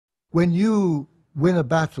When you win a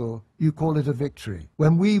battle, you call it a victory.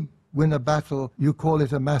 When we win a battle, you call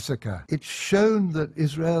it a massacre. It's shown that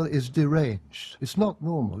Israel is deranged. It's not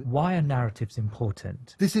normal. Why are narratives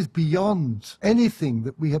important? This is beyond anything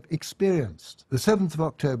that we have experienced. The 7th of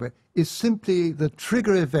October is simply the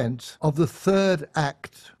trigger event of the third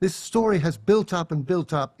act. This story has built up and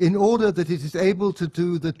built up in order that it is able to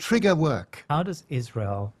do the trigger work. How does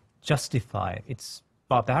Israel justify its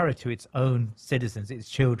barbarity to its own citizens, its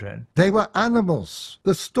children? They were animals.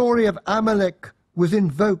 The story of Amalek was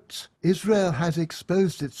invoked. Israel has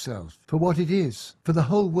exposed itself for what it is, for the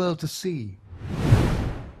whole world to see.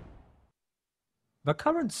 The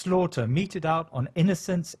current slaughter meted out on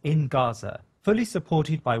innocents in Gaza, fully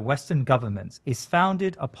supported by Western governments, is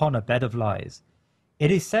founded upon a bed of lies.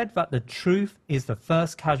 It is said that the truth is the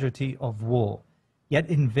first casualty of war. Yet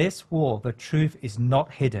in this war, the truth is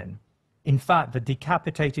not hidden. In fact, the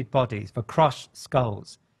decapitated bodies, the crushed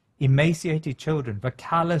skulls, emaciated children, the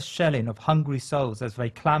callous shelling of hungry souls as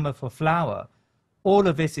they clamour for flour, all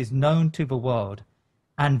of this is known to the world,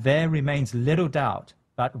 and there remains little doubt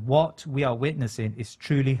that what we are witnessing is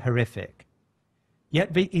truly horrific.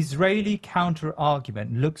 Yet the Israeli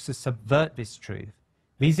counter-argument looks to subvert this truth.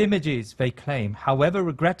 These images, they claim, however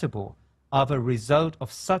regrettable, are the result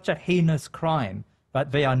of such a heinous crime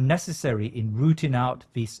that they are necessary in rooting out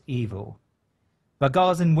this evil. The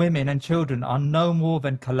Gazan women and children are no more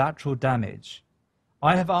than collateral damage.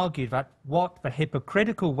 I have argued that what the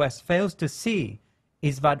hypocritical West fails to see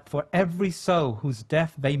is that for every soul whose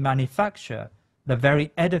death they manufacture, the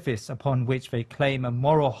very edifice upon which they claim a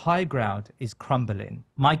moral high ground is crumbling.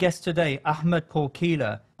 My guest today, Ahmed Paul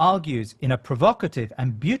Keeler, argues in a provocative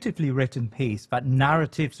and beautifully written piece that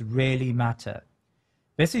narratives really matter.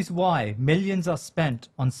 This is why millions are spent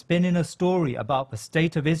on spinning a story about the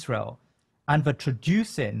state of Israel and the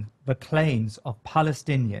traducing the claims of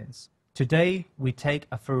Palestinians. Today, we take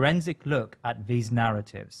a forensic look at these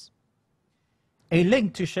narratives. A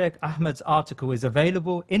link to Sheikh Ahmed's article is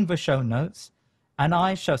available in the show notes, and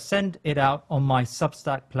I shall send it out on my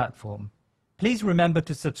Substack platform. Please remember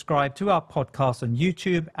to subscribe to our podcast on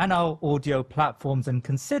YouTube and our audio platforms, and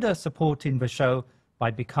consider supporting the show by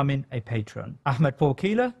becoming a patron. Ahmed Paul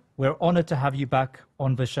Keeler, we're honored to have you back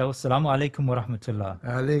on the show. Assalamu alaikum wa rahmatullah.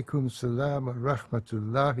 Alaikum salam wa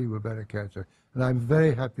rahmatullahi wa barakatuh. And I'm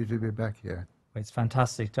very happy to be back here. It's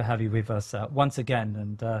fantastic to have you with us once again.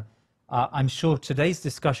 And I'm sure today's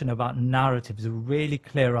discussion about narratives will really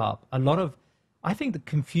clear up a lot of, I think, the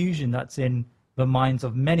confusion that's in the minds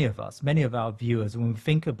of many of us, many of our viewers, when we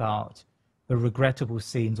think about the regrettable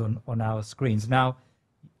scenes on our screens. Now,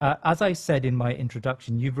 as I said in my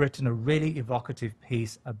introduction, you've written a really evocative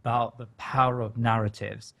piece about the power of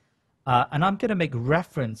narratives. And I'm going to make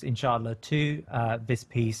reference, inshallah, to this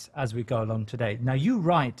piece as we go along today. Now, you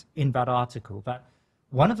write in that article that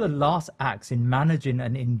one of the last acts in managing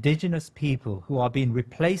an indigenous people who are being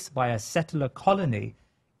replaced by a settler colony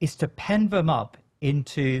is to pen them up in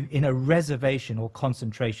a reservation or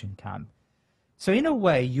concentration camp. So in a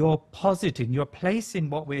way, you're positing, you're placing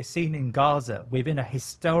what we're seeing in Gaza within a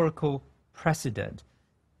historical precedent.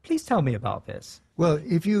 Please tell me about this. Well,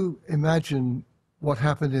 if you imagine what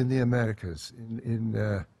happened in the Americas, in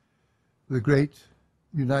the great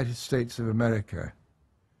United States of America,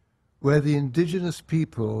 where the indigenous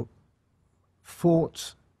people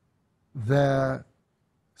fought their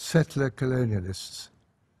settler colonialists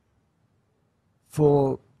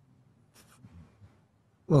for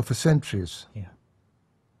centuries. Yeah.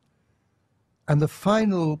 And the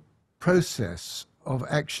final process of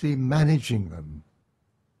actually managing them,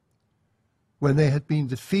 when they had been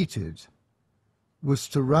defeated, was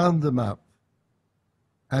to round them up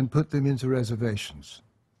and put them into reservations.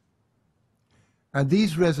 And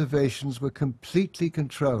these reservations were completely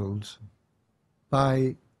controlled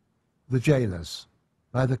by the jailers,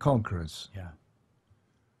 by the conquerors. Yeah.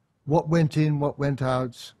 What went in, what went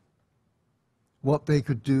out, what they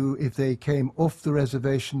could do. If they came off the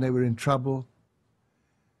reservation, they were in trouble.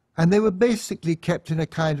 And they were basically kept in a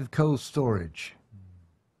kind of cold storage,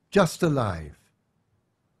 just alive,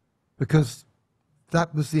 because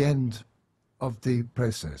that was the end of the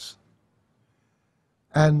process.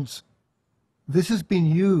 And this has been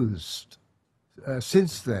used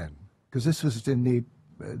since then, because this was in the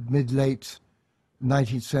mid-late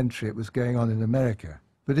 19th century. It was going on in America.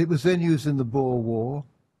 But it was then used in the Boer War,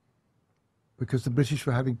 because the British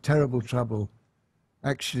were having terrible trouble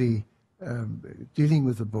actually dealing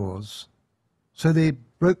with the Boers. So they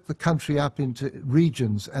broke the country up into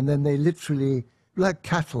regions, and then they literally, like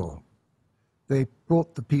cattle, they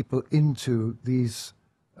brought the people into these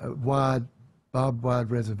wired barbed wire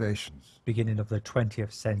reservations. Beginning of the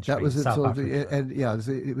 20th century. That was South sort of Africa. the end, yeah,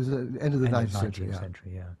 it was the end of the 19th century. Yeah.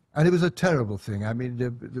 century, yeah. And it was a terrible thing. I mean,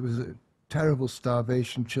 there was a terrible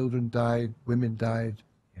starvation. Children died, women died,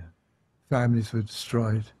 Yeah. families were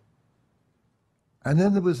destroyed. And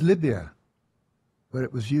then there was Libya, where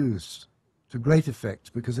it was used to great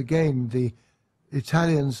effect, because again, the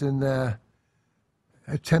Italians, in their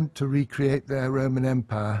attempt to recreate their Roman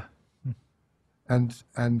Empire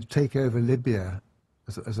and take over Libya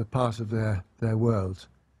as a part of their world,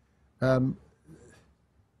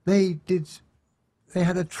 they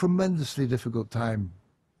had a tremendously difficult time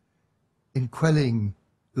in quelling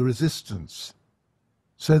the resistance.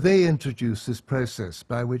 So they introduced this process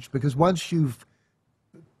by which, because once you've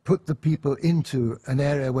put the people into an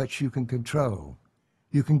area which you can control,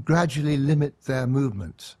 you can gradually limit their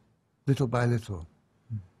movement, little by little.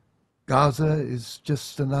 Gaza is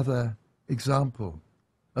just another example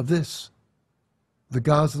of this. The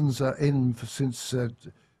Gazans are in since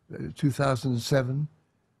 2007.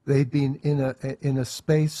 They've been in a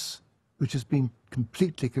space which has been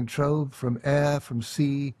completely controlled from air, from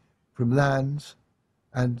sea, from land,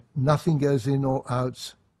 and nothing goes in or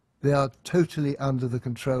out. They are totally under the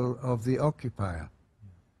control of the occupier.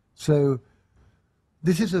 So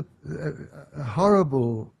this is a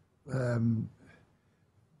horrible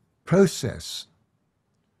process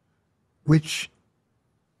which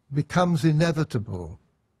becomes inevitable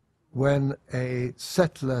when a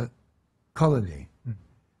settler colony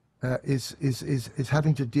is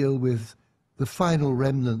having to deal with the final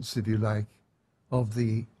remnants, if you like, of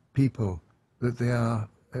the people that they are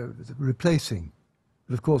replacing.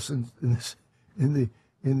 But of course, in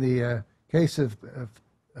the case of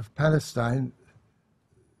Palestine,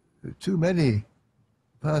 too many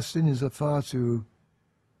Palestinians are far too,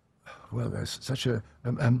 well, there's such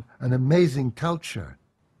an amazing culture.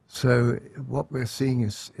 So what we're seeing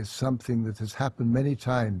is something that has happened many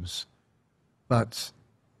times, but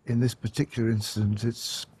in this particular incident,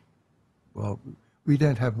 it's, well, we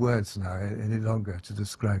don't have words now any longer to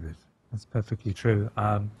describe it. That's perfectly true.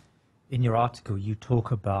 In your article, you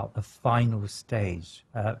talk about the final stage.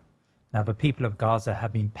 Now, the people of Gaza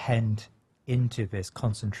have been penned into this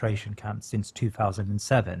concentration camp since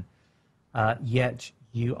 2007, yet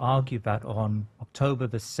you argue that on October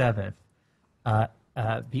the 7th,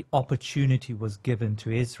 the opportunity was given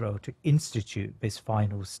to Israel to institute this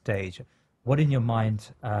final stage. What in your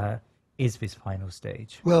mind is this final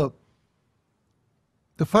stage? Well,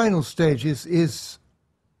 the final stage is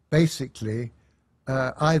basically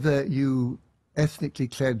either you ethnically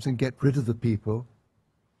cleanse and get rid of the people,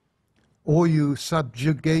 or you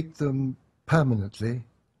subjugate them permanently,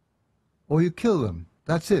 or you kill them.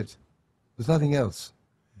 That's it. There's nothing else.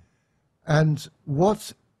 And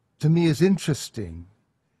what to me is interesting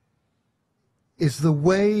is the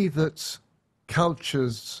way that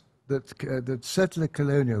cultures, that settler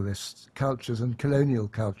colonialist cultures and colonial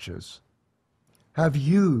cultures have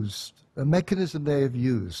used, a mechanism they have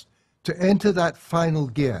used to enter that final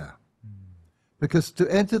gear. Because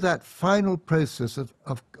to enter that final process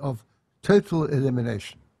of total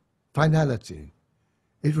elimination, finality,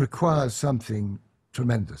 it requires something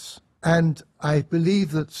tremendous. And I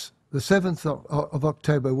believe that the 7th of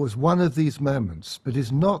October was one of these moments, but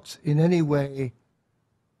is not in any way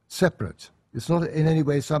separate. It's not in any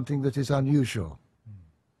way something that is unusual.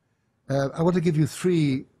 I want to give you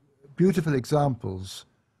 3 beautiful examples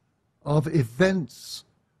of events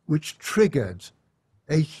which triggered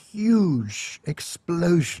a huge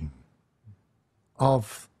explosion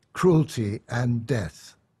of cruelty and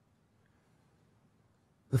death.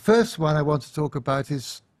 The first one I want to talk about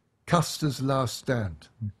is Custer's last stand.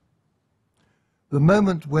 The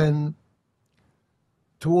moment when,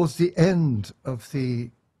 towards the end of the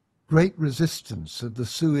great resistance of the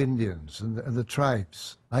Sioux Indians and the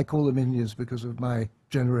tribes, I call them Indians because of my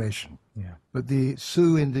generation, but the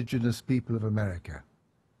Sioux indigenous people of America.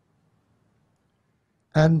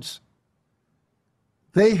 And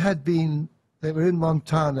they were in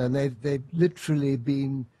Montana, and they'd literally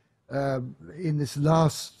been in this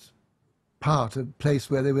last part, a place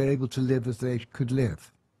where they were able to live as they could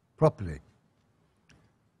live properly.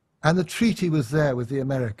 And the treaty was there with the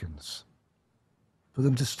Americans for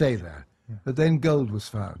them to stay there. But then gold was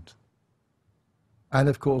found. And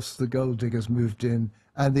of course, the gold diggers moved in,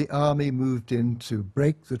 and the army moved in to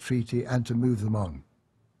break the treaty and to move them on.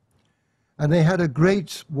 And they had a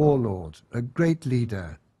great warlord, a great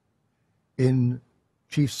leader in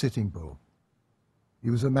Chief Sitting Bull. He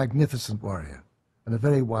was a magnificent warrior and a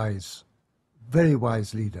very wise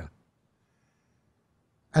leader.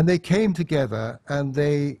 And they came together, and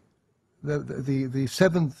the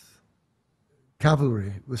 7th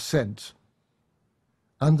cavalry was sent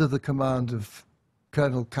under the command of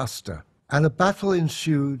Colonel Custer, and a battle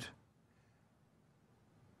ensued,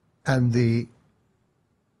 and the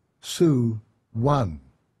Sioux won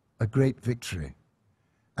a great victory.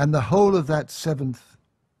 And the whole of that 7th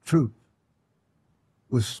troop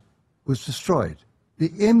was destroyed.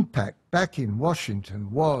 The impact back in Washington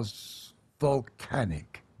was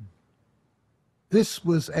volcanic. This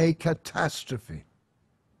was a catastrophe.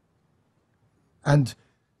 And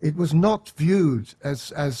it was not viewed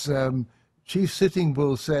as Chief Sitting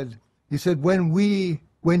Bull said. He said, when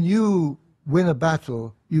you win a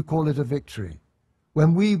battle, you call it a victory.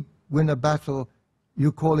 When we win a battle,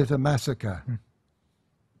 you call it a massacre.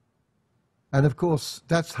 And of course,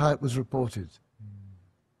 that's how it was reported.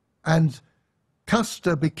 And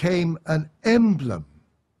Custer became an emblem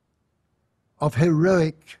of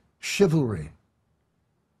heroic chivalry.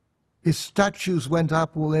 His statues went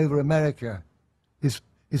up all over America.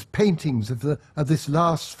 His paintings of this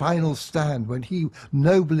last final stand when he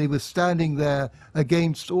nobly was standing there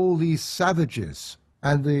against all these savages.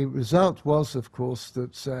 And the result was, of course,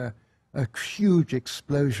 that a huge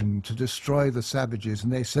explosion to destroy the savages,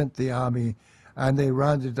 and they sent the army and they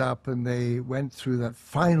rounded up and they went through that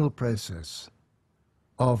final process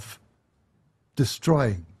of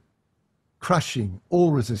destroying, crushing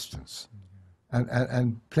all resistance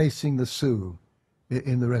and placing the Sioux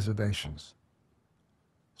in the reservations.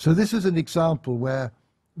 So this is an example where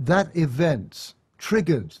that event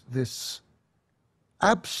triggered this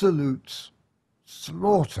absolute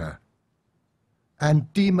slaughter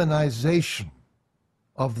and demonization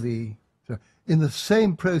of the... In the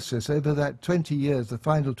same process, over that 20 years, the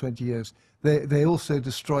final 20 years, they also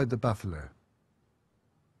destroyed the buffalo.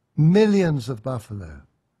 Millions of buffalo.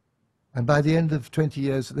 And by the end of 20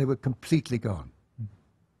 years, they were completely gone.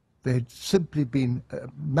 They had simply been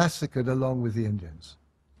massacred along with the Indians.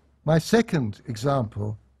 My second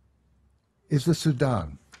example is the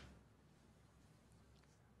Sudan,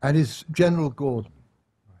 and is General Gordon.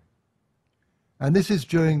 And this is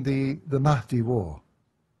during the Mahdi War.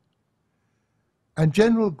 And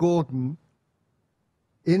General Gordon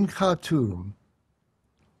in Khartoum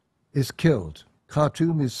is killed.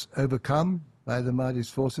 Khartoum is overcome by the Mahdi's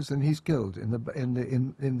forces, and he's killed in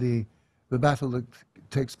the battle that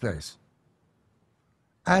takes place.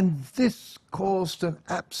 And this caused an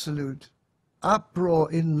absolute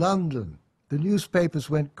uproar in London. The newspapers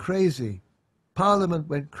went crazy. Parliament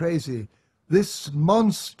went crazy. This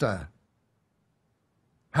monster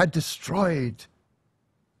had destroyed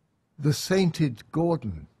the sainted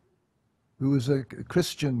Gordon, who was a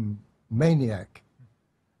Christian maniac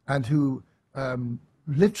and who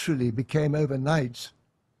literally became overnight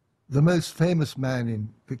the most famous man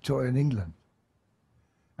in Victorian England.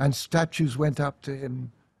 And statues went up to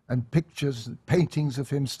him, and pictures and paintings of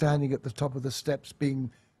him standing at the top of the steps being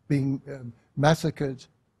massacred.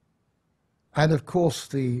 And of course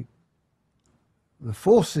the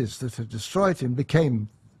forces that had destroyed him became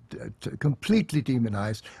completely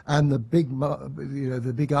demonized, and the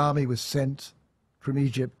big army was sent from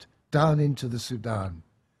Egypt down into the Sudan,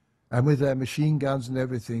 and with their machine guns and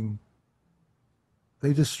everything,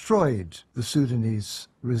 they destroyed the Sudanese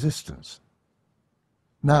resistance.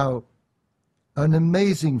 Now, an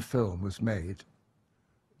amazing film was made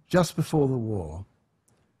just before the war,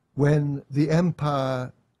 when the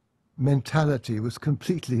empire mentality was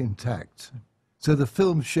completely intact. So the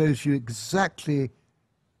film shows you exactly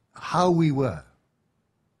how we were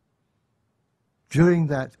during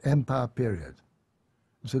that empire period.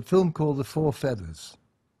 It's a film called The Four Feathers.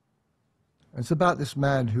 It's about this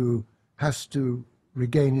man who has to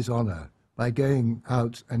regain his honor by going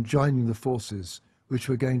out and joining the forces which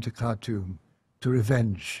were going to Khartoum to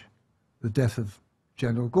revenge the death of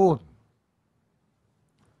General Gordon.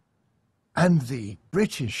 And the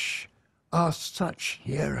British are such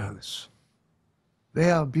heroes.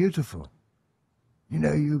 They are beautiful. You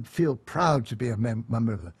know, you feel proud to be a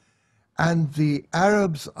member of them. And the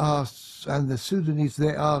Arabs are, and the Sudanese,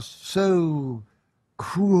 they are so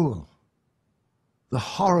cruel. The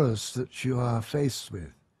horrors that you are faced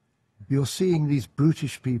with. You're seeing these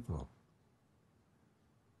brutish people.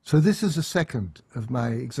 So this is the second of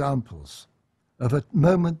my examples of a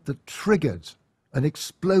moment that triggered an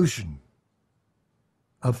explosion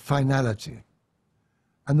of finality.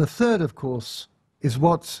 And the third, of course, is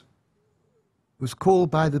what was called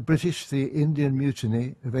by the British the Indian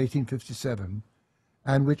Mutiny of 1857,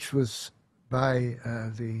 and which was by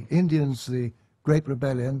the Indians the Great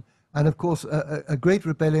Rebellion, and of course a great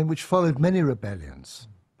rebellion which followed many rebellions,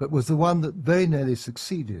 but was the one that very nearly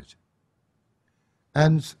succeeded.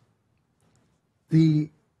 And the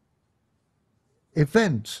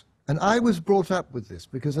event, and I was brought up with this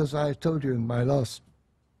because, as I told you in my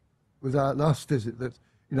with our last visit, that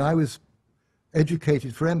I was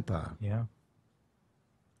educated for empire. Yeah.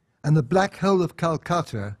 And the black hole of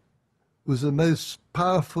Calcutta was the most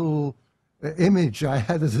powerful image I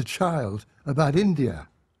had as a child about India.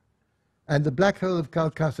 And the black hole of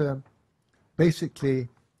Calcutta basically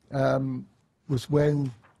was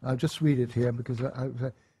when, I'll just read it here because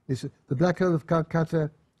the black hole of Calcutta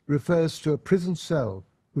refers to a prison cell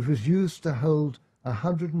which was used to hold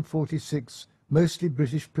 146 mostly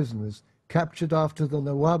British prisoners captured after the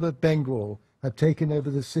Nawab of Bengal had taken over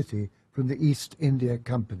the city from the East India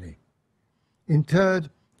Company. Interred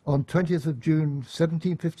on 20th of June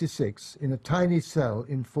 1756 in a tiny cell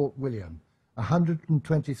in Fort William,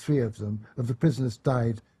 123 of the prisoners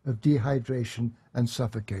died of dehydration and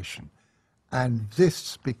suffocation. And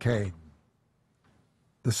this became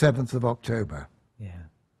the 7th of October. Yeah.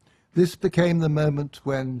 This became the moment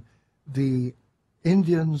when the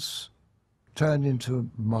Indians turned into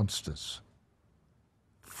monsters,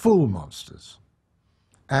 full monsters.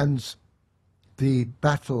 And the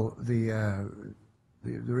battle, the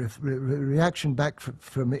reaction back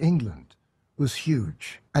from England was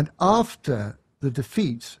huge. And after the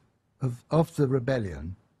defeat of the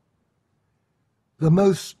rebellion, the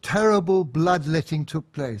most terrible bloodletting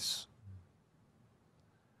took place.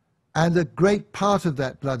 And a great part of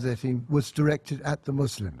that bloodletting was directed at the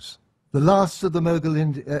Muslims. The last of the Mughal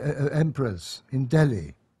emperors in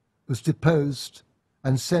Delhi was deposed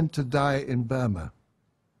and sent to die in Burma.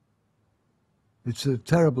 It's a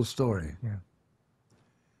terrible story. Yeah.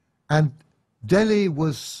 And Delhi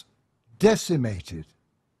was decimated.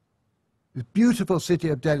 The beautiful city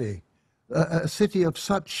of Delhi, a city of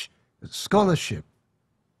such scholarship,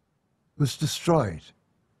 was destroyed.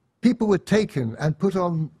 People were taken and put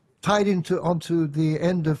on, tied onto the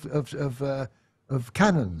end of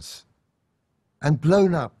cannons and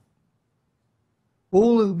blown up.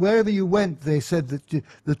 Wherever you went, they said that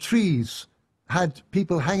the trees had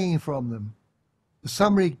people hanging from them. The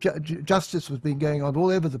summary justice was being going on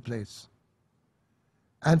all over the place.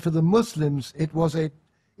 And for the Muslims, it was a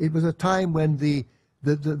time when the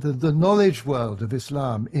knowledge world of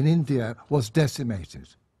Islam in India was decimated.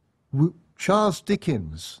 Charles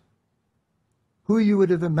Dickens, who you would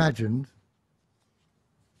have imagined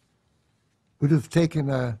would have taken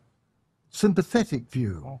a sympathetic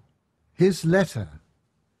view. His letter,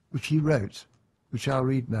 which he wrote, which I'll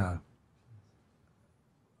read now,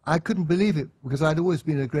 I couldn't believe it because I'd always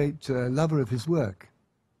been a great lover of his work.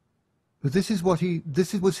 But this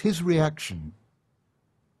was his reaction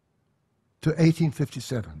to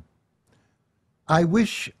 1857. I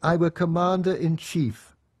wish I were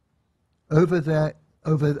commander-in-chief over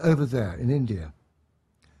there in India.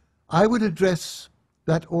 I would address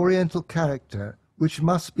that oriental character which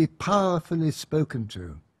must be powerfully spoken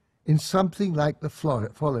to in something like the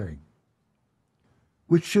following,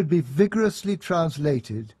 which should be vigorously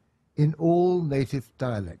translated in all native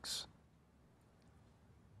dialects.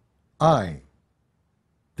 I,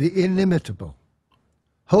 the inimitable,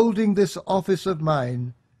 holding this office of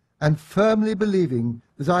mine and firmly believing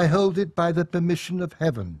that I hold it by the permission of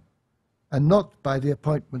heaven and not by the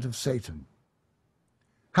appointment of Satan,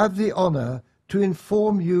 have the honor to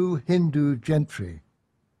inform you Hindu gentry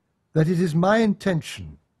that it is my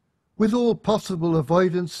intention, with all possible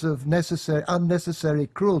avoidance of unnecessary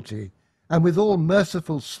cruelty and with all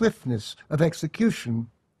merciful swiftness of execution,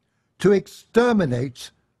 to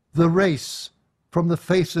exterminate the race from the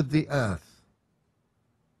face of the earth,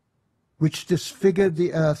 which disfigured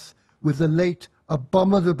the earth with the late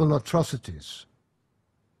abominable atrocities.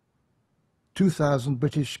 2,000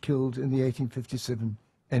 British killed in the 1857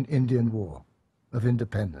 Indian War of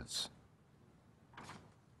Independence.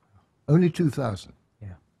 Only 2,000. Yeah.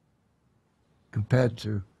 Compared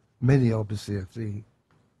to many, obviously, of the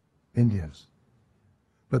Indians.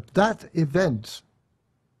 But that event,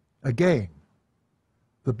 again,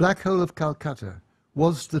 the Black Hole of Calcutta,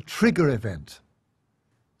 was the trigger event.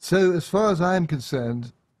 So as far as I'm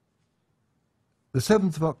concerned, the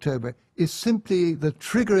 7th of October is simply the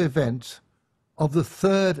trigger event of the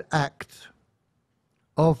third act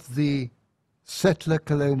of the settler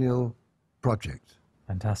colonial project.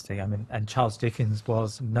 Fantastic. I mean, and Charles Dickens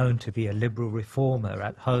was known to be a liberal reformer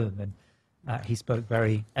at home, and he spoke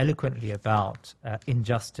very eloquently about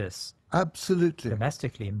injustice. Absolutely.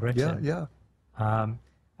 Domestically in Britain. Yeah.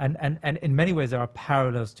 And in many ways, there are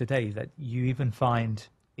parallels today that you even find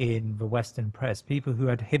in the Western press. People who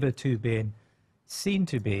had hitherto been seen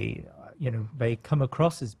to be, they come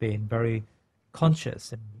across as being very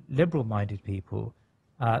conscious and liberal-minded people,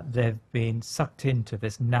 they've been sucked into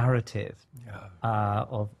this narrative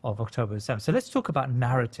of October 7th. So let's talk about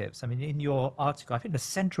narratives. I mean, in your article, I think the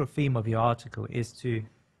central theme of your article is to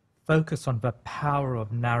focus on the power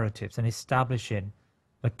of narratives and establishing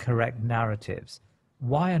the correct narratives.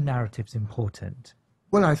 Why are narratives important?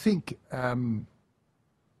 Well, I think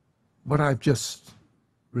what I've just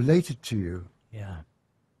related to you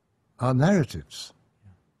are narratives.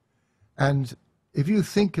 And if you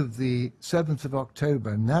think of the 7th of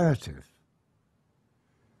October narrative,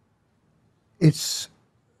 its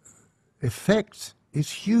effect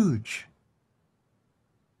is huge.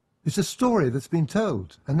 It's a story that's been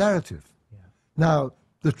told, a narrative. Now,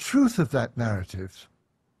 the truth of that narrative,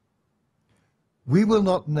 we will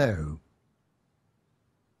not know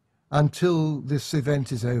until this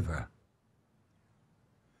event is over.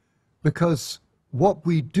 Because what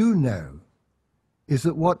we do know is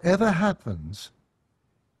that whatever happens,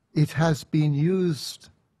 it has been used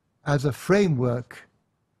as a framework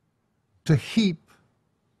to heap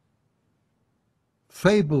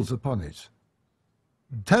fables upon it,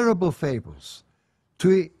 terrible fables,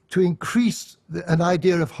 to increase an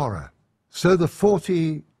idea of horror. So the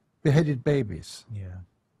 40 beheaded babies,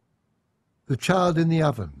 the child in the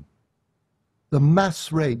oven, the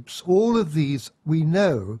mass rapes, all of these we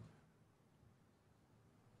know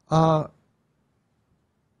are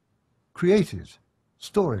created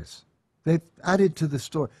stories. They've added to the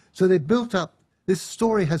story. So they built up, this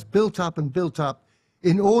story has built up and built up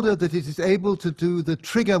in order that it is able to do the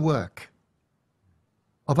trigger work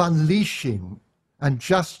of unleashing and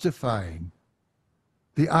justifying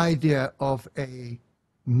the idea of a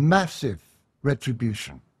massive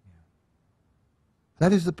retribution.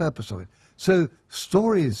 That is the purpose of it. So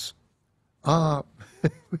stories are,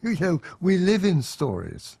 you know, we live in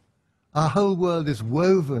stories. Our whole world is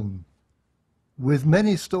woven with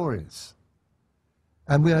many stories.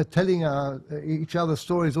 And we are telling each other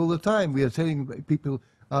stories all the time. We are telling people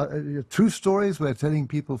true stories. We're telling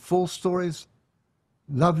people false stories,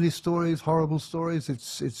 lovely stories, horrible stories.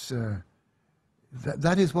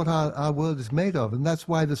 That is what our world is made of. And that's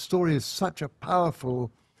why the story is such a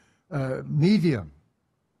powerful medium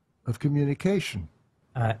of communication.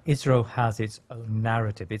 Israel has its own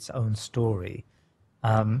narrative, its own story.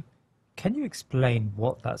 Can you explain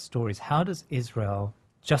what that story is? How does Israel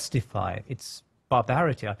justify its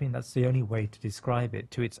barbarity? I think that's the only way to describe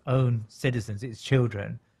it, to its own citizens, its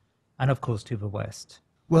children, and of course to the West.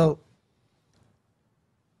 Well,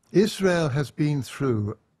 Israel has been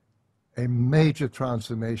through a major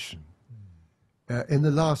transformation in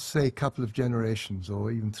the last, say, couple of generations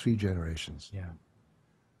or even 3 generations.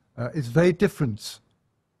 It's a very different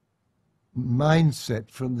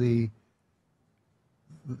mindset from the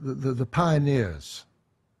pioneers,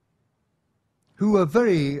 who were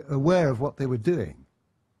very aware of what they were doing.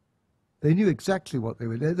 They knew exactly what they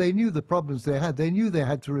were doing. They knew the problems they had. They knew they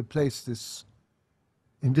had to replace this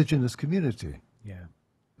indigenous community.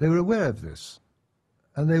 They were aware of this.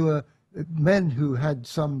 And they were men who had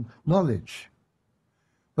some knowledge.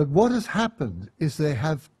 But what has happened is they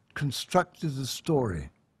have constructed a story.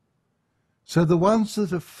 So the ones that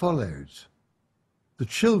have followed, the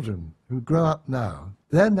children who grow up now,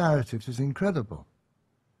 their narrative is incredible.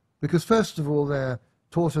 Because first of all, they're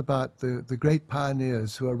taught about the great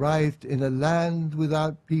pioneers who arrived in a land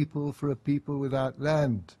without people for a people without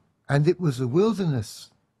land. And it was a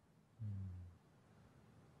wilderness.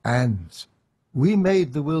 And we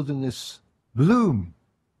made the wilderness bloom.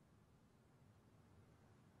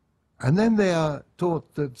 And then they are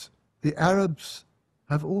taught that the Arabs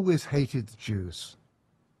have always hated the Jews.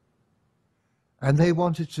 And they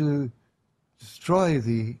wanted to destroy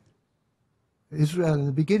Israel in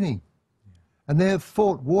the beginning. And they have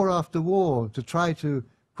fought war after war to try to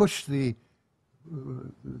push the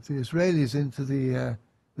Israelis into the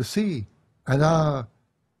sea. And our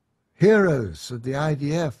heroes of the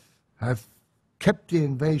IDF have kept the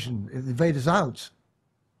invaders out.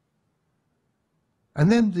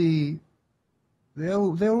 And then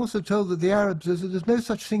they're also told that the Arabs, there's no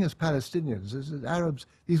such thing as Palestinians. There's Arabs,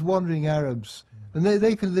 these wandering Arabs, and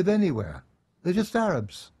they can live anywhere. They're just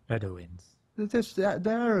Arabs. Bedouins. They're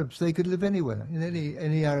Arabs. They could live anywhere, in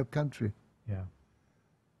any Arab country.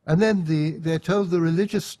 And then they're told the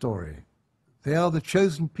religious story. They are the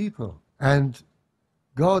chosen people. And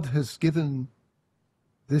God has given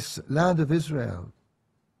this land of Israel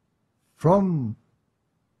from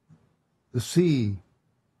the sea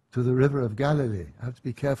to the river of Galilee. I have to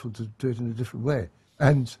be careful to do it in a different way.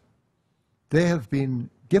 And they have been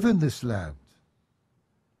given this land.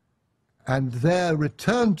 And their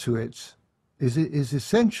return to it is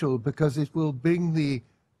essential because it will bring the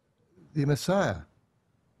Messiah.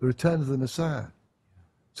 the return of the Messiah.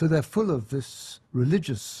 So they're full of this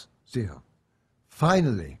religious zeal.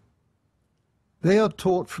 Finally, they are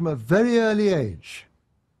taught from a very early age,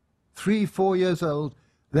 3, 4 years old,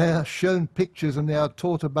 they are shown pictures and they are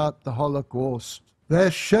taught about the Holocaust. They're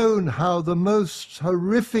shown how the most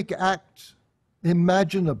horrific act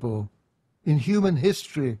imaginable in human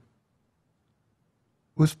history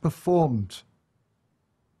was performed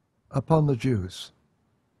upon the Jews,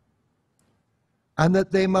 and that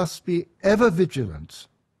they must be ever vigilant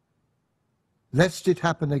lest it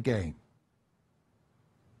happen again.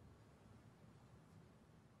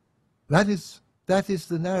 That is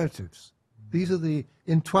the narratives. These are the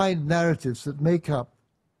entwined narratives that make up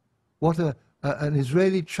what an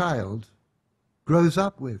Israeli child grows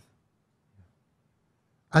up with.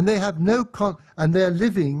 And they have no and they're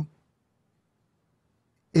living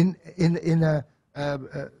in a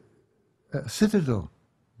citadel,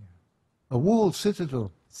 a walled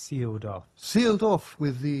citadel, sealed off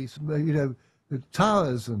with these,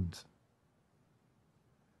 towers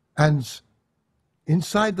and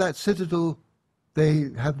inside that citadel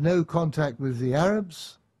they have no contact with the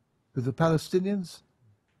Arabs, with the Palestinians,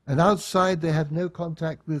 and outside they have no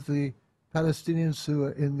contact with the Palestinians who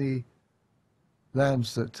are in the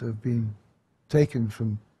lands that have been taken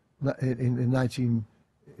from in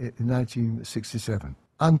 1967.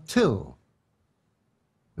 Until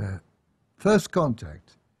their first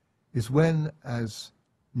contact is when, as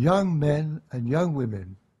young men and young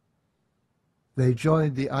women, they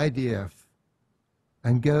join the IDF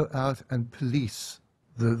and go out and police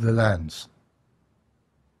the lands,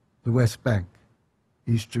 the West Bank,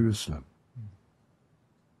 East Jerusalem.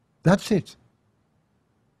 That's it.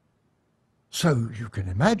 So you can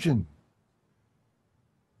imagine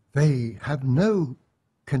they have no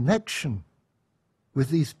connection with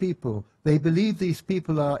these people. They believe these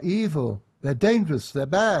people are evil, they're dangerous, they're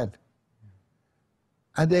bad,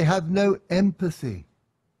 and they have no empathy.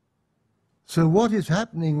 So what is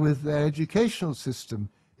happening with their educational system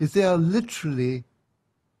is they are literally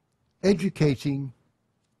educating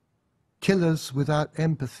killers without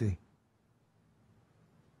empathy.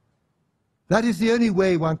 That is the only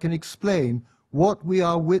way one can explain what we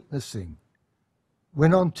are witnessing.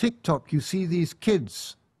 When on TikTok you see these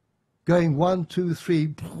kids going 1, 2,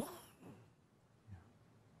 3,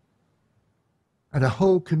 and a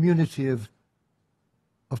whole community of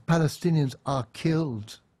Palestinians are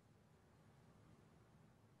killed,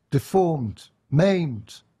 deformed,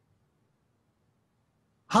 maimed.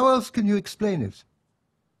 How else can you explain it?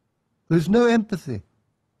 There's no empathy.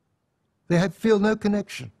 They feel no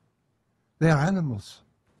connection. They are animals.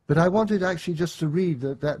 But I wanted actually just to read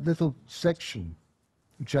that little section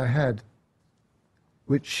which I had,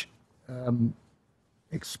 which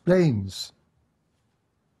explains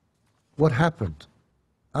what happened.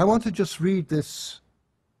 I want to just read this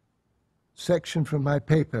section from my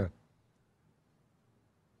paper,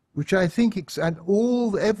 which I think,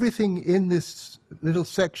 everything in this little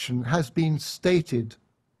section has been stated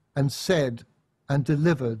and said and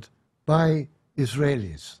delivered by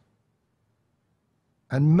Israelis.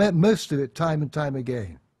 And most of it time and time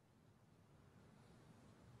again.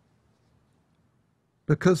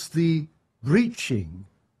 Because the breaching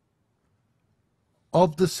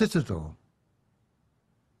of the citadel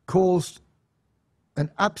caused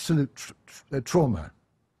an absolute trauma.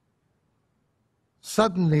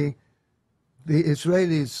 Suddenly, the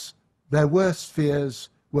Israelis, their worst fears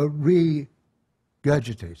were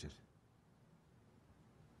regurgitated.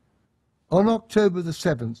 On October the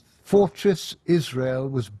 7th, Fortress Israel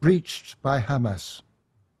was breached by Hamas.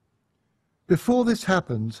 Before this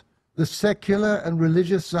happened, the secular and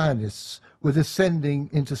religious Zionists were descending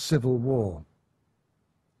into civil war.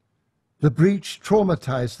 The breach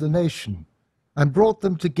traumatized the nation and brought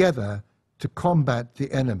them together to combat the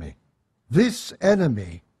enemy. This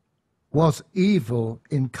enemy was evil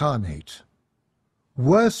incarnate,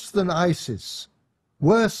 worse than ISIS,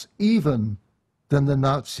 worse even than the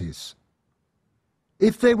Nazis.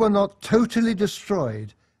 If they were not totally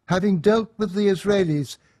destroyed, having dealt with the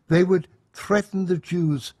Israelis, they would threaten the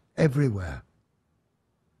Jews everywhere.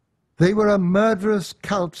 They were a murderous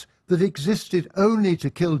cult that existed only to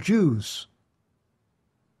kill Jews.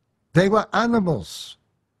 They were animals.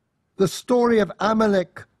 The story of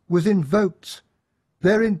Amalek was invoked.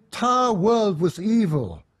 Their entire world was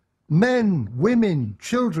evil. Men, women,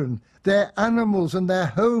 children, their animals and their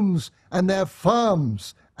homes and their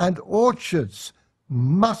farms and orchards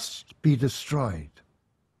must be destroyed.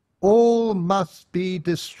 All must be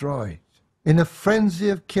destroyed. In a frenzy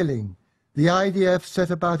of killing, the IDF set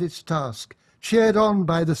about its task, cheered on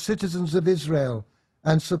by the citizens of Israel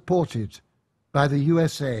and supported by the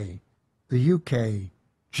USA, the UK,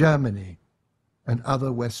 Germany, and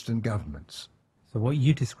other Western governments. So what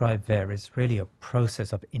you describe there is really a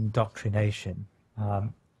process of indoctrination.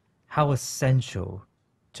 How essential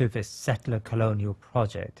to this settler colonial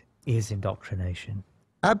project is indoctrination?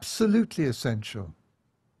 Absolutely essential.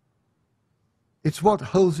 It's what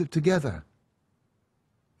holds it together.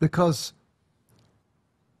 Because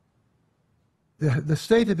the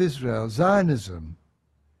state of Israel, Zionism,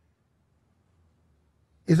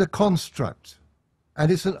 is a construct,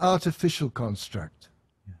 and it's an artificial construct.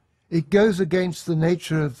 It goes against the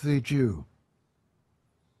nature of the Jew.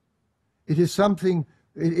 It is something,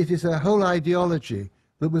 it is a whole ideology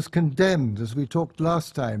that was condemned, as we talked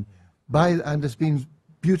last time, by, and has been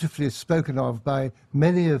beautifully spoken of by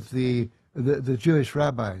many of the Jewish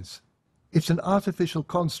rabbis. It's an artificial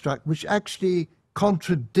construct which actually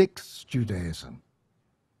contradicts Judaism.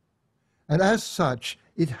 And as such,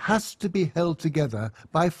 it has to be held together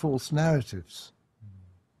by false narratives.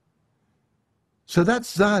 So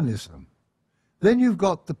that's Zionism. Then you've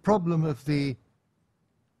got the problem of the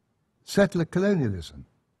settler colonialism,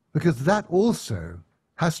 because that also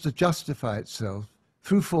has to justify itself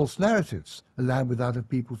through false narratives. A land without a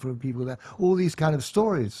people, for a people there. All these kind of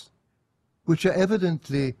stories, which are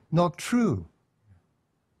evidently not true.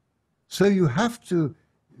 So you have to,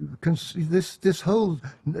 this whole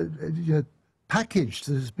package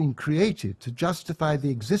that has been created to justify the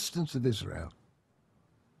existence of Israel,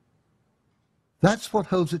 that's what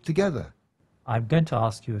holds it together. I'm going to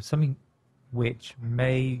ask you something which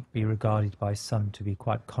may be regarded by some to be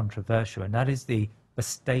quite controversial, and that is the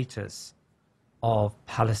status of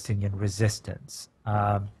Palestinian resistance,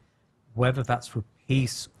 whether that's through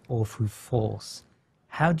peace or through force.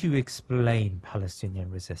 How do you explain Palestinian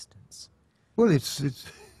resistance? Well, it's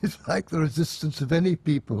like the resistance of any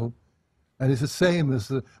people, and it's the same as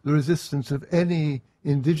the resistance of any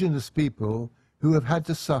indigenous people who have had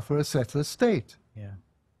to suffer a settler state. Yeah.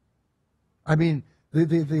 I mean,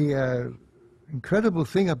 the incredible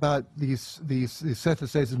thing about these settler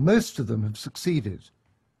states is most of them have succeeded.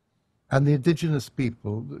 And the indigenous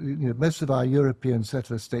people, most of our European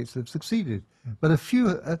settler states have succeeded. But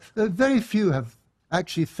very few have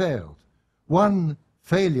actually failed. One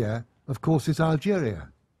failure, of course, is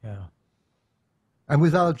Algeria. Yeah. And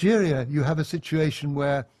with Algeria, you have a situation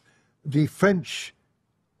where the French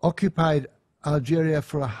occupied Algeria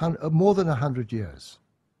for more than 100 years.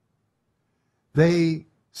 They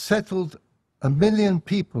settled 1 million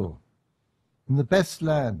people in the best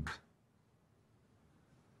land.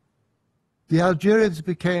 The Algerians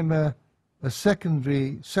became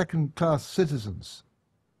second-class citizens.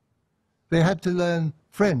 They had to learn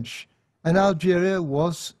French, and Algeria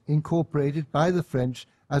was incorporated by the French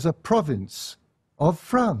as a province of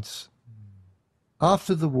France.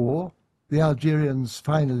 After the war, the Algerians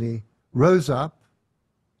finally rose up,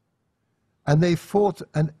 and they fought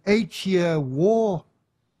an 8-year war,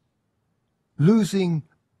 losing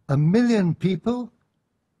 1 million people,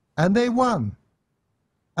 and they won.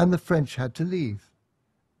 And the French had to leave.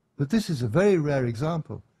 But this is a very rare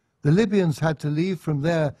example. The Libyans had to leave from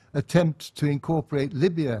their attempt to incorporate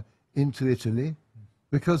Libya into Italy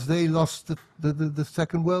because they lost the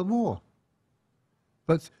Second World War.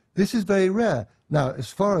 But this is very rare. Now,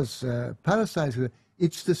 as far as Palestine is concerned,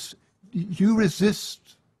 it's this, you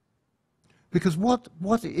resist, because what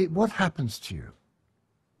happens to you?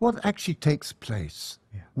 What actually takes place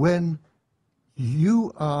when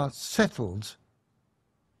you are settled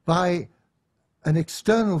by an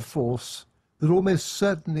external force that almost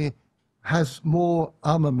certainly has more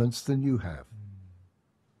armaments than you have?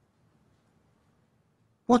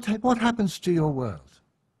 What happens to your world?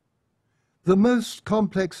 The most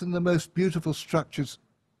complex and the most beautiful structures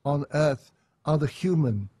on earth are the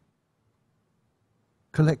human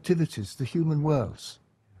collectivities, the human worlds,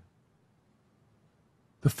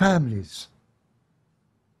 the families,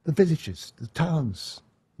 the villages, the towns,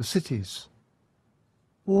 the cities,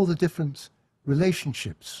 all the different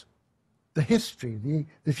relationships, the history,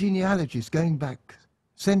 the genealogies going back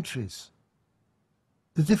centuries,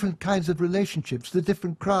 the different kinds of relationships, the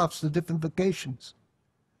different crafts, the different vocations.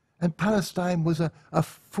 And Palestine was a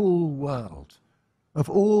full world of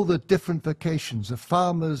all the different vocations, of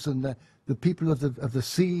farmers and the people of the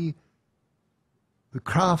sea, the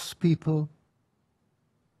craftspeople,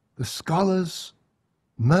 the scholars,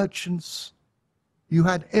 merchants. You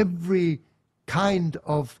had every kind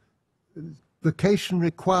of vocation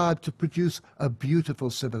required to produce a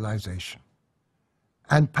beautiful civilization.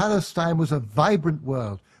 And Palestine was a vibrant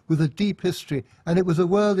world with a deep history, and it was a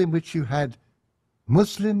world in which you had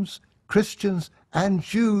Muslims, Christians, and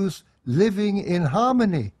Jews living in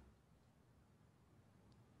harmony.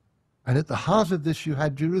 And at the heart of this you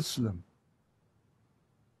had Jerusalem,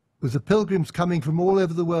 with the pilgrims coming from all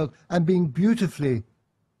over the world and being beautifully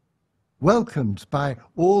welcomed by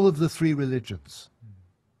all of the three religions.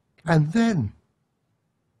 And then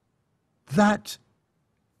that,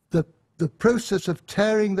 the process of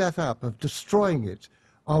tearing that up, of destroying it,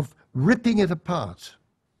 of ripping it apart,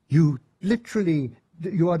 you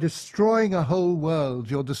are destroying a whole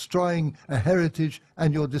world, you're destroying a heritage,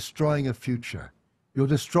 and you're destroying a future. You're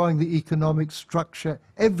destroying the economic structure,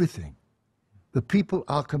 everything. The people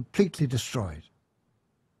are completely destroyed.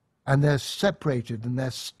 And they're separated and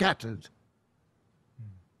they're scattered.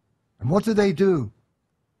 And what do?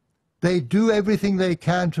 They do everything they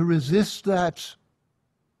can to resist that.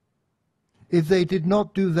 If they did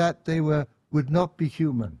not do that, they would not be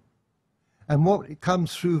human. And what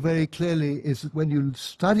comes through very clearly is that when you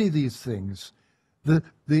study these things, the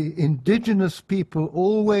indigenous people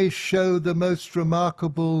always show the most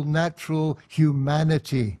remarkable natural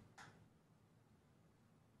humanity.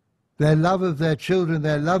 Their love of their children,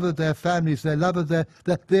 their love of their families, their love of that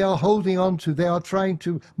they are holding on to, they are trying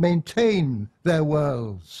to maintain their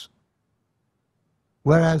worlds.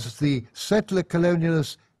 Whereas the settler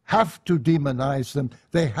colonialists have to demonize them,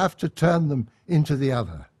 they have to turn them into the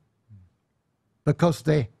other, because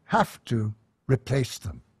they have to replace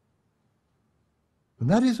them. And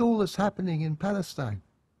that is all that's happening in Palestine.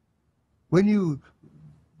 When you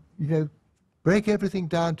break everything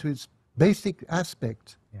down to its basic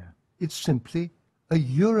aspect, it's simply a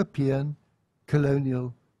European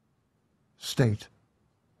colonial state,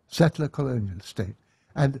 settler colonial state.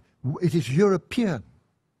 And it is European.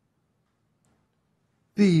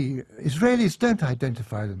 The Israelis don't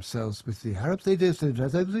identify themselves with the Arabs, they just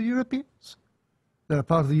identify with the Europeans. They're a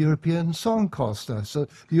part of the European song coster, so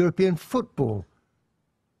the European football,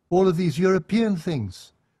 all of these European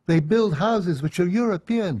things. They build houses which are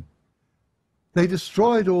European. They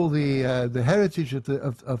destroyed all the heritage of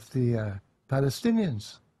the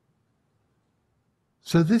Palestinians.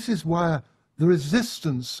 So this is why the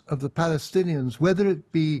resistance of the Palestinians, whether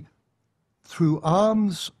it be through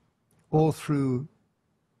arms or through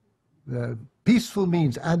peaceful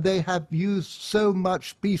means, and they have used so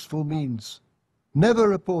much peaceful means, never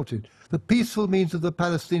reported. The peaceful means of the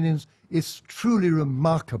Palestinians is truly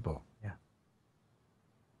remarkable. Yeah.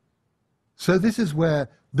 So this is where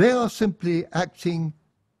they are simply acting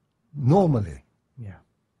normally. Yeah.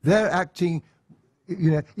 They're acting,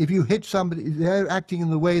 if you hit somebody, they're acting in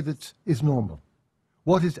the way that is normal.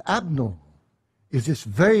 What is abnormal is this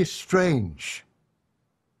very strange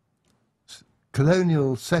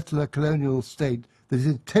settler colonial state that is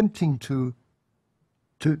attempting to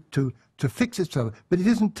fix itself, but it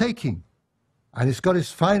isn't taking. And it's got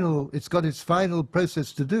its final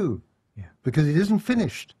process to do, because it isn't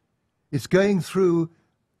finished. It's going through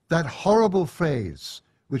that horrible phase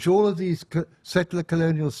which all of these settler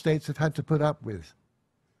colonial states have had to put up with,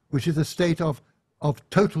 which is a state of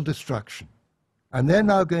total destruction. And they're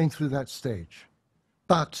now going through that stage.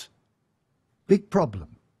 But, big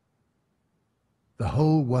problem, the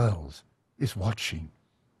whole world is watching.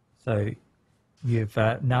 So you've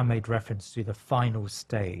now made reference to the final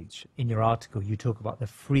stage. In your article, you talk about the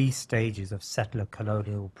 3 stages of settler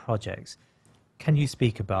colonial projects. Can you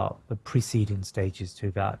speak about the preceding stages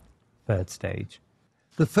to that 3rd stage?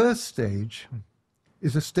 The first stage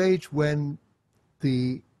is a stage when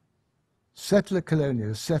the settler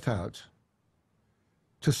colonialists set out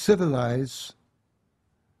to civilize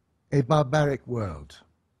a barbaric world.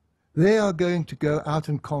 They are going to go out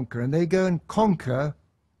and conquer, and they go and conquer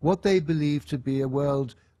what they believe to be a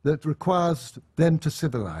world that requires them to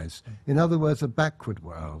civilize. In other words, a backward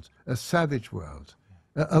world, a savage world,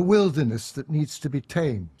 a wilderness that needs to be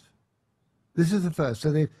tamed. This is the first.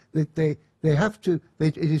 So they have to,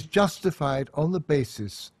 it is justified on the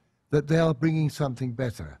basis that they are bringing something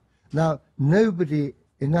better. Now, nobody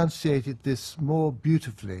enunciated this more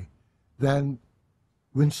beautifully than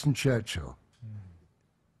Winston Churchill,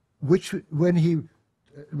 which when he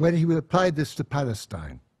applied this to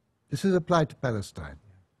Palestine, this is applied to Palestine,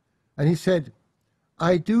 and he said,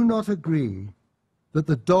 "I do not agree that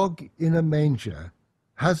the dog in a manger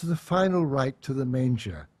has the final right to the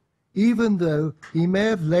manger, even though he may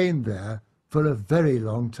have lain there for a very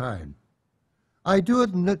long time. I do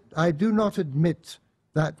not admit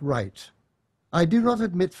that right. I do not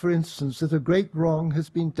admit, for instance, that a great wrong has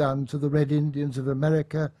been done to the Red Indians of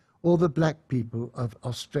America or the black people of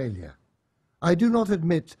Australia. I do not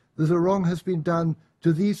admit that a wrong has been done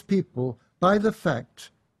to these people by the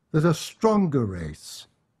fact that a stronger race,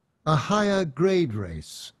 a higher grade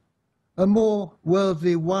race, a more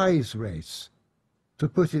worldly wise race, to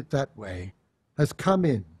put it that way, has come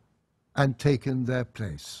in and taken their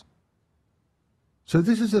place. So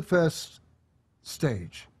this is the first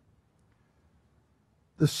stage.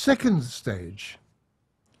 The second stage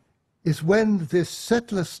is when this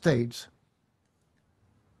settler state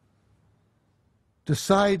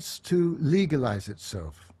decides to legalize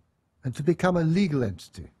itself and to become a legal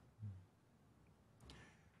entity.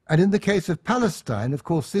 And in the case of Palestine, of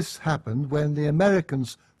course, this happened when the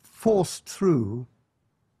Americans forced through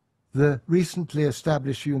the recently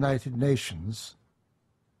established United Nations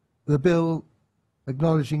the bill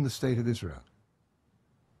acknowledging the State of Israel.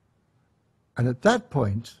 And at that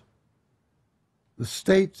point, the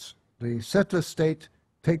state, the settler state,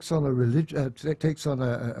 takes on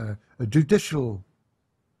a judicial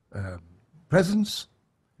presence,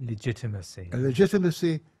 Legitimacy.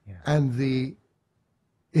 Yeah. And the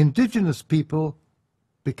indigenous people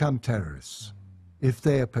become terrorists if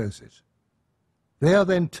they oppose it. They are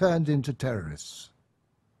then turned into terrorists.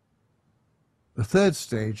 The third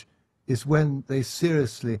stage is when they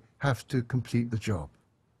seriously have to complete the job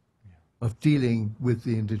of dealing with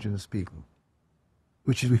the indigenous people,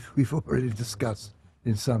 which we've already discussed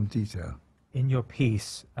in some detail. In your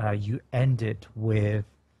piece, you end it with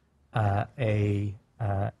a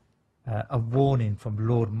warning from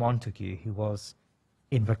Lord Montagu, who was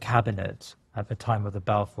in the cabinet at the time of the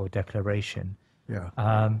Balfour Declaration.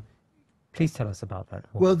 Yeah. Please tell us about that.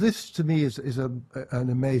 Well, this to me is an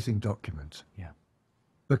amazing document. Yeah.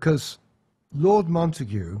 Because Lord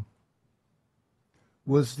Montagu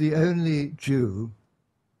was the only Jew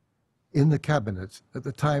in the cabinet at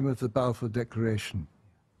the time of the Balfour Declaration.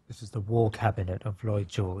 This is the war cabinet of Lloyd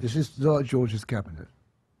George. This is Lloyd George's cabinet.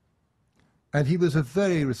 And he was a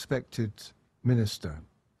very respected minister,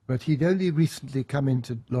 but he'd only recently come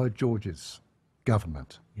into Lloyd George's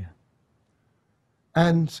government. Yeah.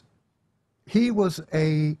 And he was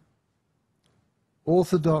a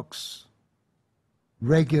orthodox,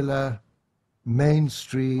 regular,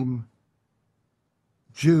 mainstream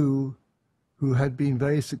Jew who had been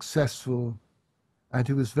very successful and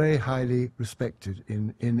who was very highly respected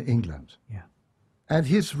in England. Yeah. And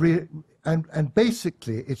and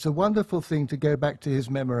basically, it's a wonderful thing to go back to his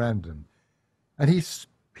memorandum. And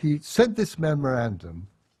he sent this memorandum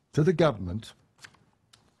to the government,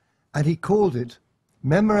 and he called it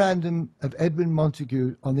Memorandum of Edwin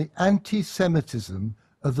Montagu on the Anti-Semitism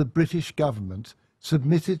of the British Government,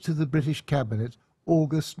 submitted to the British Cabinet,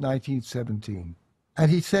 August 1917.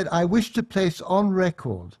 And he said, I wish to place on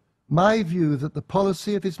record my view that the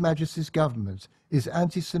policy of His Majesty's government is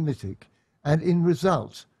anti-Semitic and in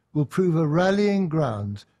result will prove a rallying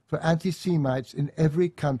ground for anti-Semites in every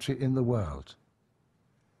country in the world.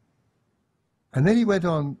 And then he went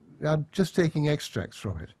on, I'm just taking extracts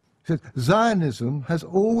from it. He said, Zionism has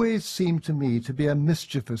always seemed to me to be a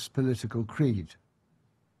mischievous political creed.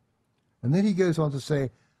 And then he goes on to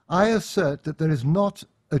say, I assert that there is not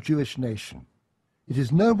a Jewish nation. It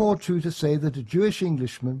is no more true to say that a Jewish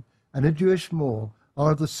Englishman and a Jewish Moor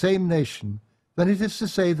are of the same nation than it is to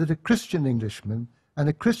say that a Christian Englishman and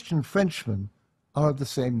a Christian Frenchman are of the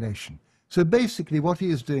same nation. So basically what he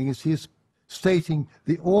is doing is he is stating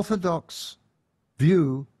the orthodox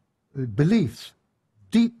view, belief,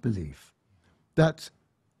 deep belief, that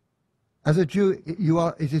as a Jew you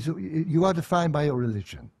are defined by your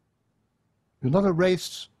religion. You're not a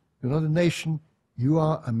race, you're not a nation, you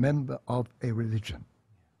are a member of a religion.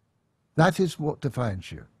 That is what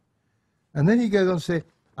defines you. And then he goes on to say,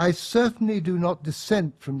 I certainly do not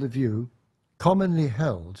dissent from the view commonly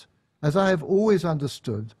held, as I have always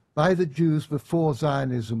understood by the Jews before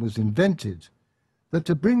Zionism was invented, that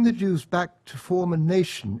to bring the Jews back to form a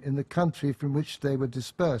nation in the country from which they were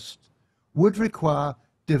dispersed would require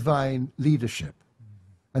divine leadership.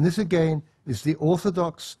 And this again is the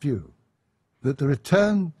orthodox view, that the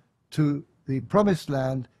return to the promised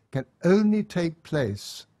land can only take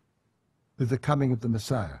place with the coming of the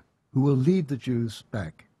Messiah, who will lead the Jews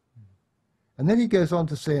back. And then he goes on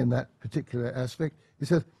to say in that particular aspect, he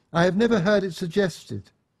says, I have never heard it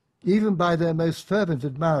suggested, even by their most fervent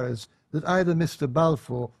admirers, that either Mr.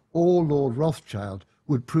 Balfour or Lord Rothschild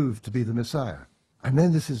would prove to be the Messiah. And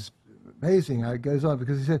then this is amazing how it goes on,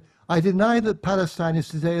 because he said, I deny that Palestine is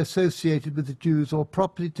today associated with the Jews or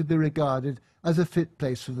properly to be regarded as a fit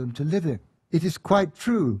place for them to live in. It is quite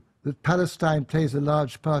true that Palestine plays a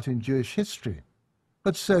large part in Jewish history,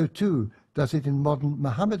 but so too does it in modern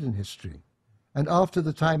Mohammedan history. And after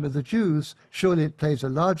the time of the Jews, surely it plays a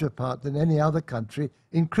larger part than any other country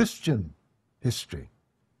in Christian history.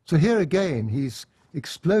 So here again, he's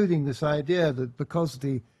exploding this idea that because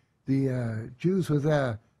the Jews were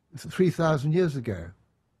there 3,000 years ago,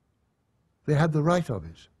 they had the right of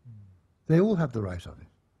it. They all have the right of it.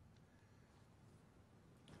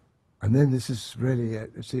 And then this is really,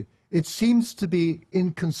 it seems to be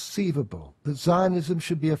inconceivable that Zionism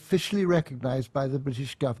should be officially recognized by the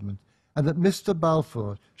British government and that Mr.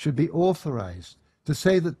 Balfour should be authorized to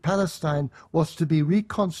say that Palestine was to be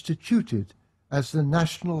reconstituted as the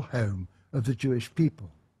national home of the Jewish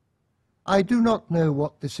people. I do not know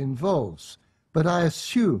what this involves, but I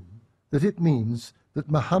assume that it means that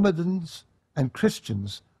Mohammedans and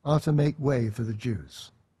Christians are to make way for the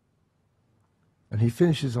Jews. And he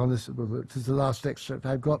finishes on this, this is the last extract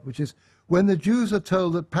I've got, which is, when the Jews are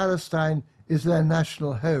told that Palestine is their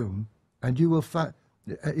national home, and you will find,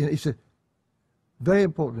 he said, very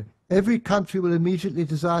importantly, every country will immediately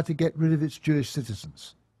desire to get rid of its Jewish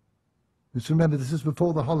citizens. Just remember, this is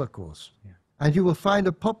before the Holocaust. Yeah. And you will find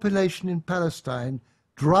a population in Palestine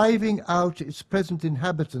driving out its present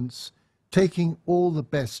inhabitants, taking all the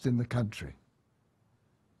best in the country.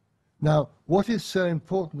 Now, what is so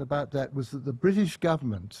important about that was that the British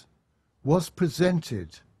government was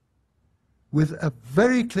presented with a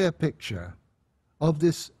very clear picture of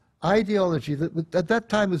this ideology that at that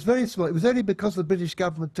time was very small. It was only because the British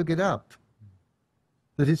government took it up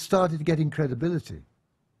that it started getting credibility.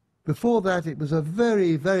 Before that, it was a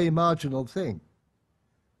very, very marginal thing.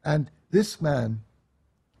 And this man,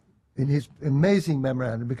 in his amazing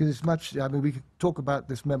memorandum, because it's much, I mean, we could talk about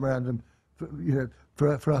this memorandum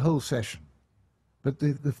for a whole session. But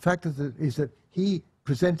the fact of it is that he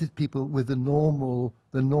presented people with the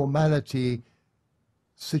normality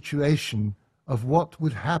situation of what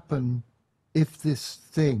would happen if this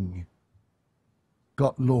thing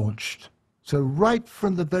got launched. So right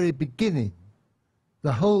from the very beginning,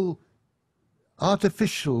 the whole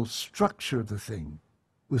artificial structure of the thing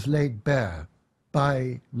was laid bare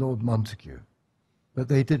by Lord Montagu. But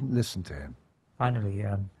they didn't listen to him. Finally,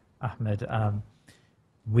 Ahmed,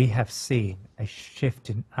 we have seen a shift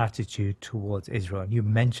in attitude towards Israel. You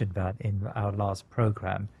mentioned that in our last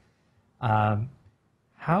program.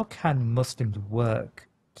 How can Muslims work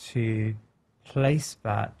to place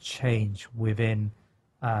that change within,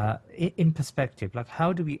 in perspective? Like,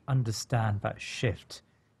 how do we understand that shift?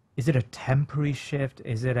 Is it a temporary shift?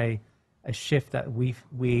 Is it a shift that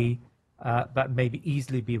that may be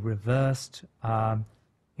easily be reversed?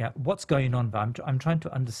 Yeah, what's going on there? I'm trying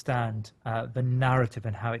to understand the narrative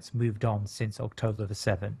and how it's moved on since October the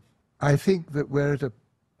 7th. I think that we're at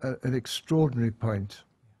an extraordinary point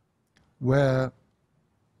where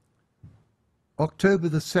October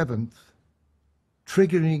the 7th,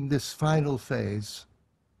 triggering this final phase,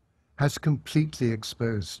 has completely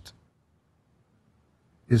exposed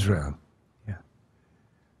Israel. Yeah.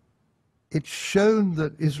 It's shown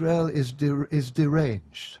that Israel is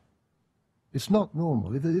deranged. It's not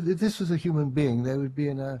normal. If this was a human being, they would be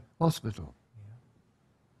in a hospital. Yeah.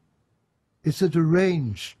 It's a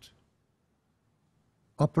deranged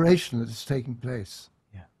operation that is taking place.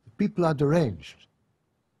 Yeah. People are deranged.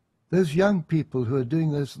 Those young people who are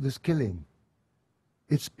doing this killing,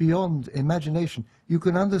 it's beyond imagination. You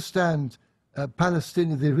can understand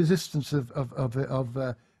Palestinian, the resistance of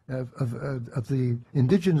the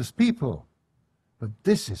indigenous people, but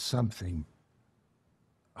this is something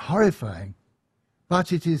horrifying.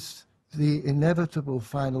 But it is the inevitable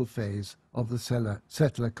final phase of the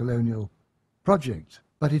settler colonial project.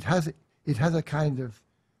 But it has a kind of,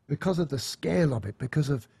 because of the scale of it, because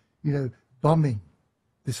of bombing,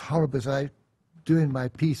 this horrible, as I do in my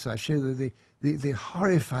piece, I show the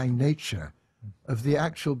horrifying nature of the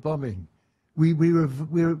actual bombing. We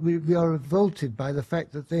are revolted by the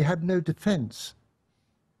fact that they had no defense.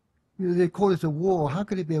 They call it a war. How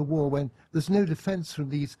could it be a war when there's no defense from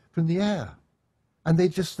the air? And they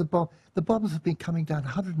just, the bombs have been coming down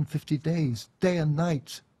 150 days, day and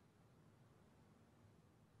night.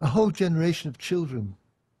 A whole generation of children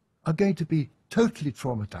are going to be totally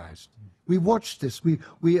traumatized. We watch this.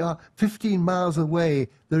 We are 15 miles away.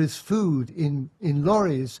 There is food in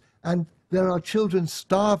lorries, and there are children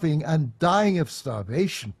starving and dying of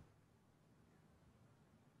starvation.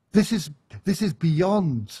 This is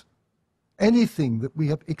beyond anything that we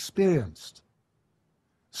have experienced.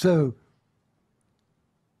 So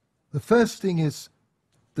the first thing is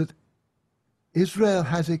that Israel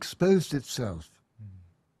has exposed itself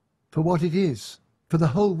for what it is, for the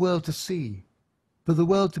whole world to see, for the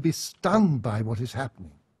world to be stunned by what is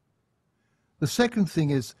happening. The second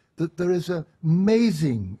thing is that there is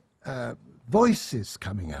amazing voices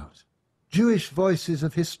coming out, Jewish voices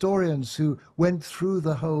of historians who went through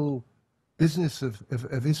the whole business of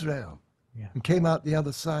Israel, yeah, and came out the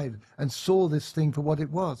other side and saw this thing for what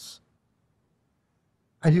it was.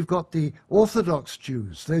 And you've got the Orthodox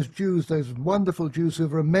Jews, those wonderful Jews who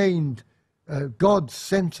have remained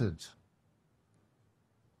God-centered.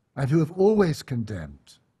 and who have always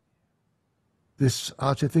condemned this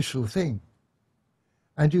artificial thing.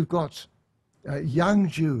 And you've got young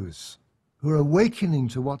Jews who are awakening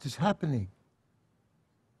to what is happening.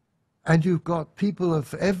 And you've got people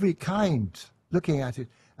of every kind looking at it.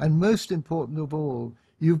 And most important of all,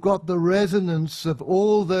 you've got the resonance of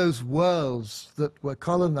all those worlds that were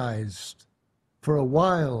colonized for a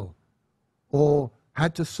while or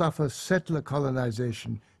had to suffer settler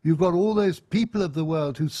colonization. You've got all those people of the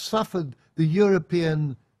world who suffered the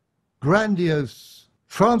European grandiose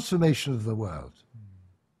transformation of the world.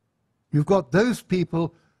 You've got those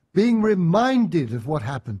people being reminded of what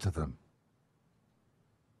happened to them.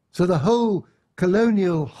 So the whole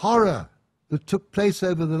colonial horror that took place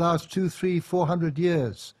over the last 200, 300, 400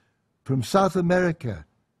 years, from South America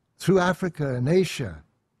through Africa and Asia,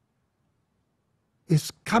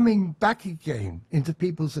 is coming back again into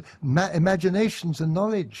people's imaginations and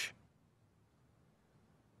knowledge.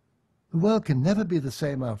 The world can never be the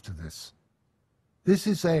same after this. This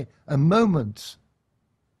is a moment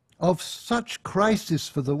of such crisis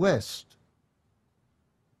for the West,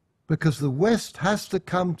 because the West has to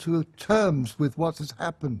come to terms with what has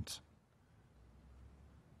happened.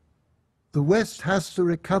 The West has to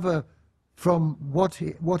recover from what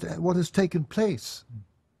has taken place.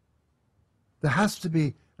 There has to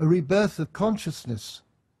be a rebirth of consciousness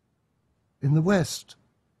in the West,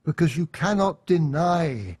 because you cannot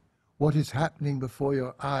deny what is happening before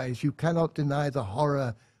your eyes. You cannot deny the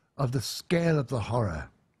horror of the scale of the horror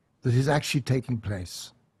that is actually taking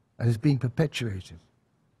place and is being perpetuated.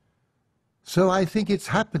 So I think it's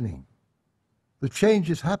happening. The change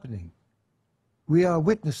is happening. We are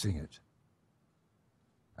witnessing it.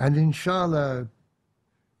 And inshallah,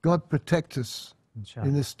 God protect us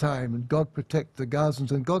in this time, and God protect the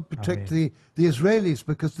Gazans, and God protect the Israelis,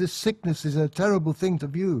 because this sickness is a terrible thing to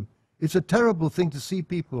view. It's a terrible thing to see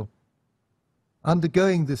people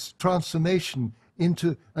undergoing this transformation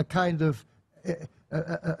into a kind of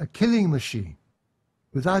a killing machine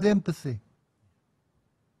without empathy.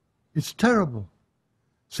 It's terrible.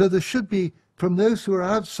 So there should be, from those who are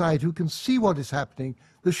outside who can see what is happening,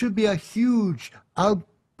 there should be a huge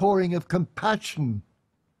outpouring of compassion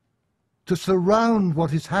to surround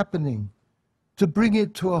what is happening, to bring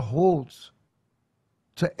it to a halt,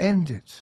 to end it.